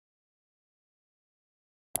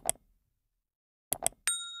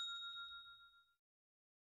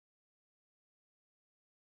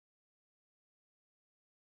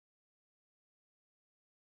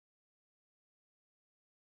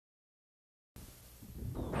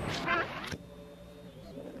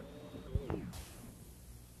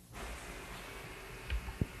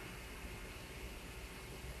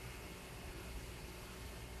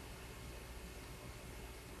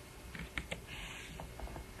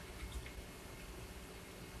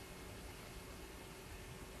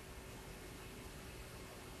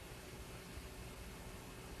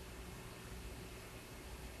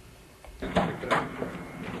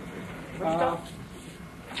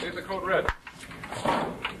Here's the code red.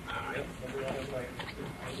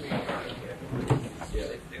 Yeah,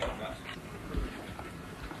 they don't got it.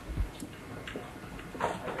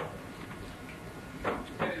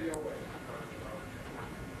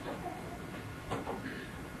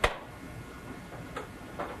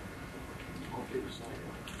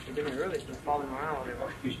 I've been here early, it's been following around all day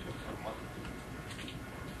long.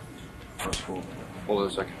 That's cool. Hold on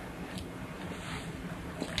a second.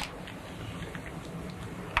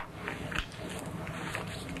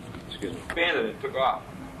 Excuse me. Banded it, took off.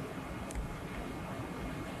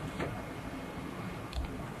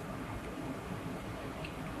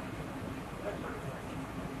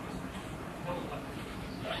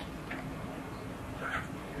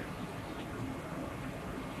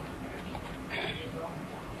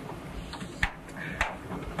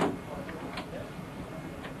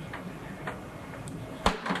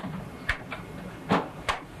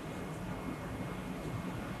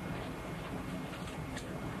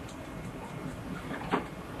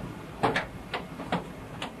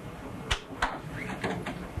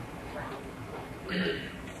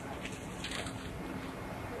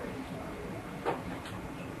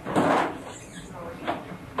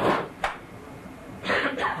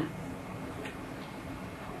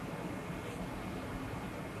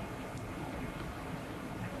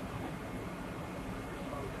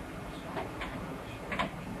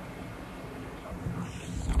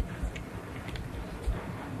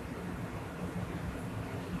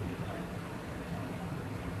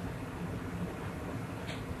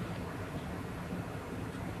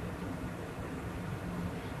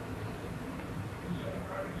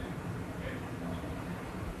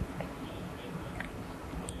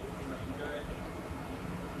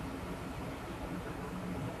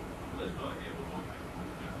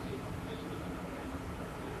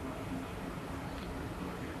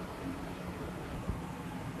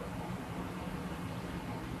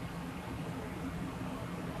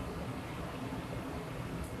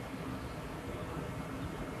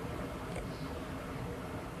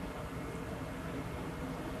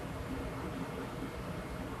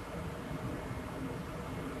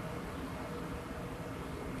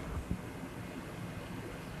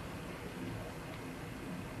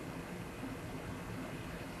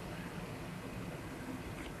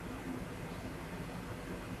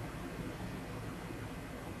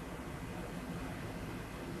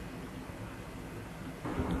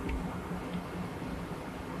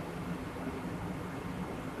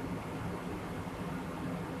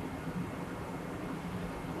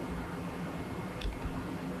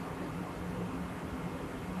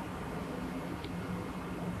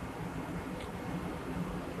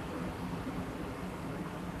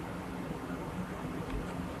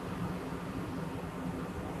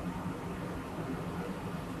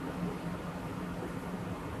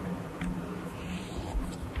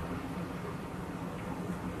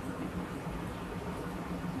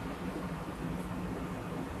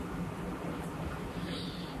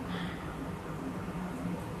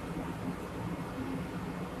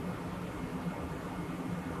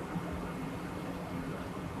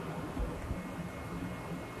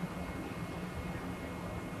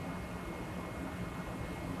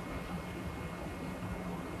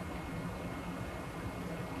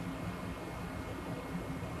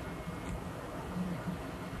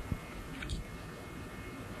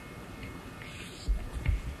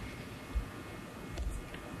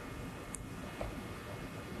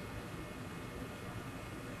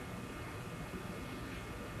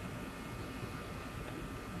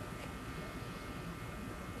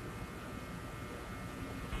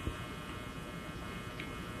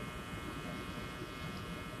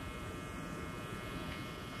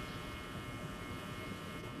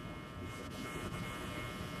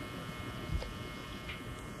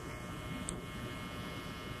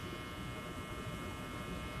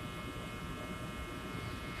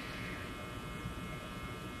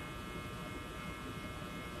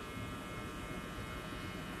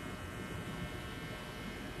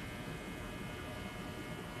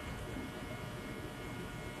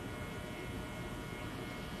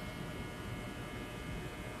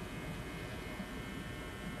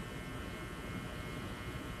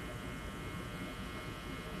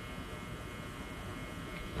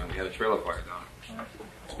 We had a trailer fire down.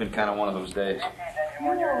 It's been kind of one of those days. You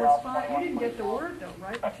know, it was fine. You didn't get the word though,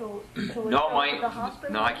 right? Until No, the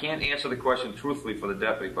hospital? I can't answer the question truthfully for the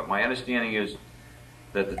deputy, but my understanding is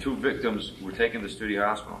that the two victims were taken to Studio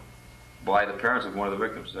Hospital by the parents of one of the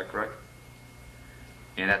victims. Is that correct?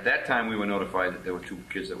 And at that time, we were notified that there were two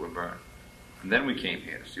kids that were burned. And then we came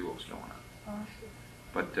here to see what was going on. Oh,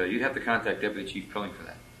 But you'd have to contact Deputy Chief Pilling for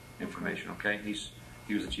that. information, okay?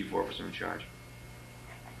 He was the chief officer in charge.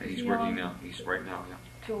 And he's Is he working on? now. He's right now, yeah.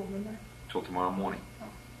 Till midnight? Till tomorrow morning. Oh,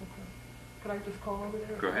 okay. Could I just call over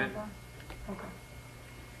there? Go ahead. Okay.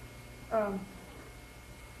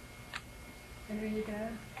 Anything you can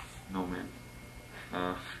add? No, man.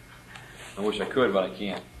 I wish I could, but I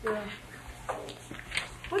can't. Yeah.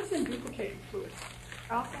 What's in duplicating fluid?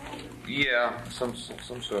 Alcohol? Yeah, some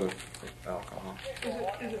sort of alcohol.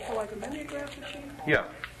 Is it for like a mimeograph machine? Yeah,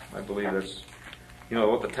 I believe that's,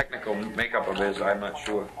 what the technical makeup of it is, I'm not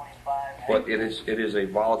sure. But it is a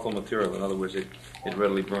volatile material. In other words, it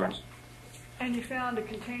readily burns. And you found a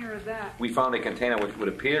container of that, We found a container which what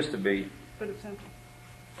appears to be, but it's empty.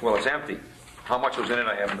 well, it's empty. How much was in it,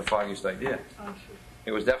 I haven't the foggiest idea. Oh, sure.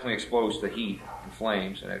 It was definitely exposed to heat and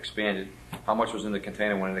flames, and it expanded. How much was in the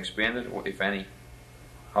container when it expanded, or if any?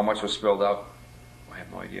 How much was spilled out? I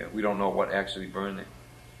have no idea. We don't know what actually burned there.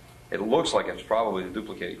 It looks like it's probably the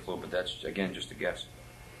duplicating fluid, but that's, again, just a guess,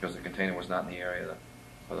 because the container was not in the area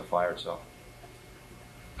of the fire itself.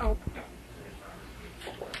 Oh.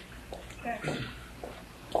 Okay.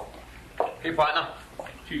 Hey, partner.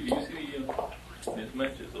 Chief, do you see the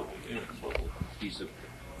mismatches over here? He's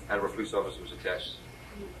Attleboro police officer was attached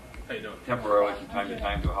How you doing? temporarily from time to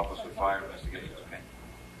time to help us with fire investigations, okay?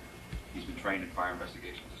 He's been trained in fire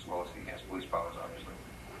investigations as well as he has police powers, obviously.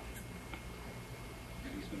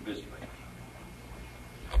 And he's been busy lately.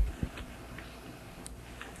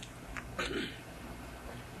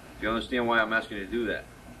 Do you understand why I'm asking you to do that?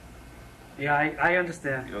 Yeah, I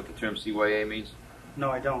understand. You know what the term CYA means? No,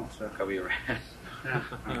 I don't, sir. Cover your ass.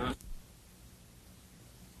 Yeah.